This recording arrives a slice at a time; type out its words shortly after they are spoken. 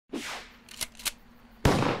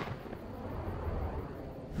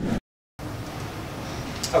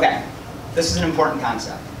Okay, this is an important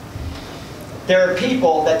concept. There are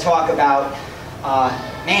people that talk about,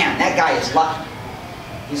 man, that guy is lucky.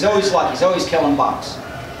 He's always lucky, he's always killing bucks.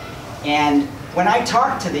 And when I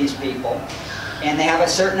talk to these people, and they have a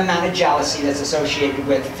certain amount of jealousy that's associated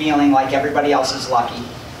with feeling like everybody else is lucky,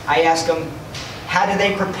 I ask them, how do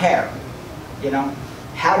they prepare? You know,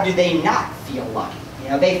 how do they not feel lucky? You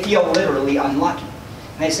know, they feel literally unlucky.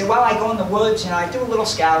 And they say, well, I go in the woods, you know, I do a little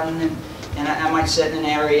scouting, and I might sit in an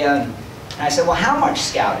area, and I say, well, how much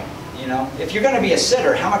scouting? You know, if you're going to be a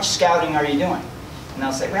sitter, how much scouting are you doing? And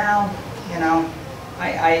they'll say, well, you know,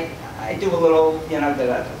 I do a little, you know,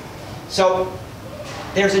 da-da-da. So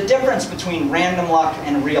there's a difference between random luck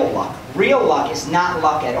and real luck. Real luck is not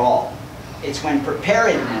luck at all. It's when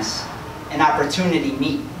preparedness and opportunity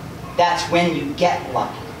meet. That's when you get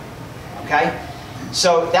lucky. Okay?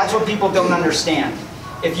 So that's what people don't understand.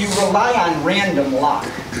 If you rely on random luck,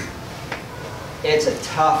 it's a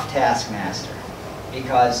tough taskmaster,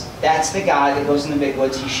 because that's the guy that goes in the big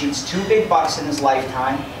woods. He shoots 2 big bucks in his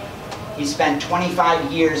lifetime. He spent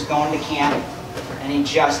 25 years going to camp, and he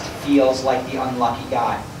just feels like the unlucky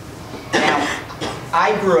guy. Now,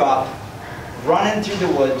 I grew up running through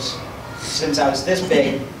the woods since I was this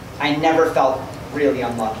big. I never felt really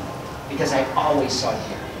unlucky, because I always saw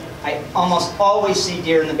deer. I almost always see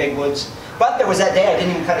deer in the big woods, but there was that day I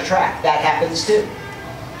didn't even cut a track. That happens too.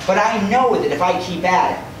 But I know that if I keep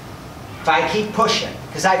at it, if I keep pushing,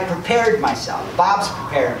 because I've prepared myself, Bob's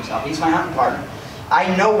prepared himself, he's my hunting partner,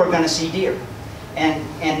 I know we're going to see deer. And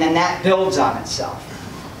then that builds on itself.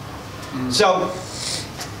 So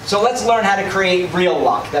let's learn how to create real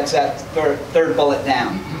luck. That's that third bullet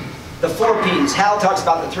down. The 4 P's. Hal talks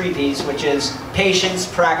about the 3 P's, which is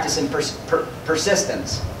patience, practice, and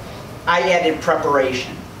persistence. I added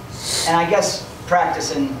preparation. And I guess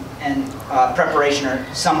practice and preparation are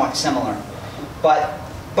somewhat similar. But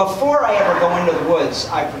before I ever go into the woods,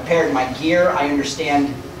 I prepared my gear. I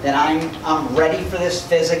understand that I'm ready for this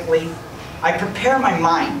physically. I prepare my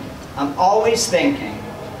mind. I'm always thinking,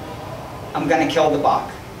 I'm going to kill the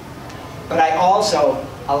buck. But I also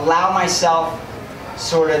allow myself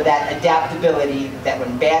sort of that adaptability that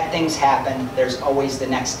when bad things happen, there's always the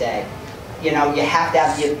next day. You know, you have to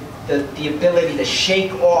have the ability to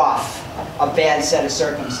shake off a bad set of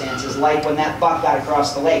circumstances, like when that buck got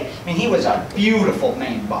across the lake. I mean, he was a beautiful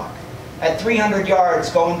Maine buck. At 300 yards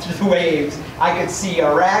going through the waves, I could see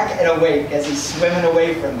a rack and a wake as he's swimming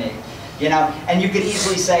away from me. You know, and you could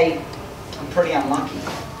easily say, I'm pretty unlucky.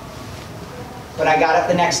 But I got up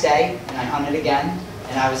the next day, and I hunted again,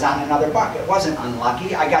 and I was on another buck. It wasn't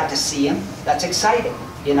unlucky. I got to see him. That's exciting,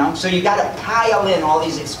 you know? So you got to pile in all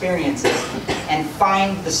these experiences and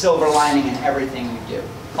find the silver lining in everything you do.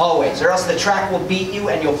 Always, or else the track will beat you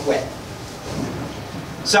and you'll quit.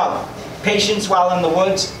 So, patience while in the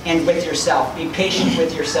woods and with yourself. Be patient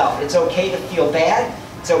with yourself. It's okay to feel bad.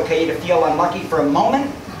 It's okay to feel unlucky for a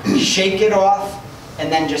moment. Shake it off,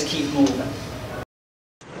 and then just keep moving.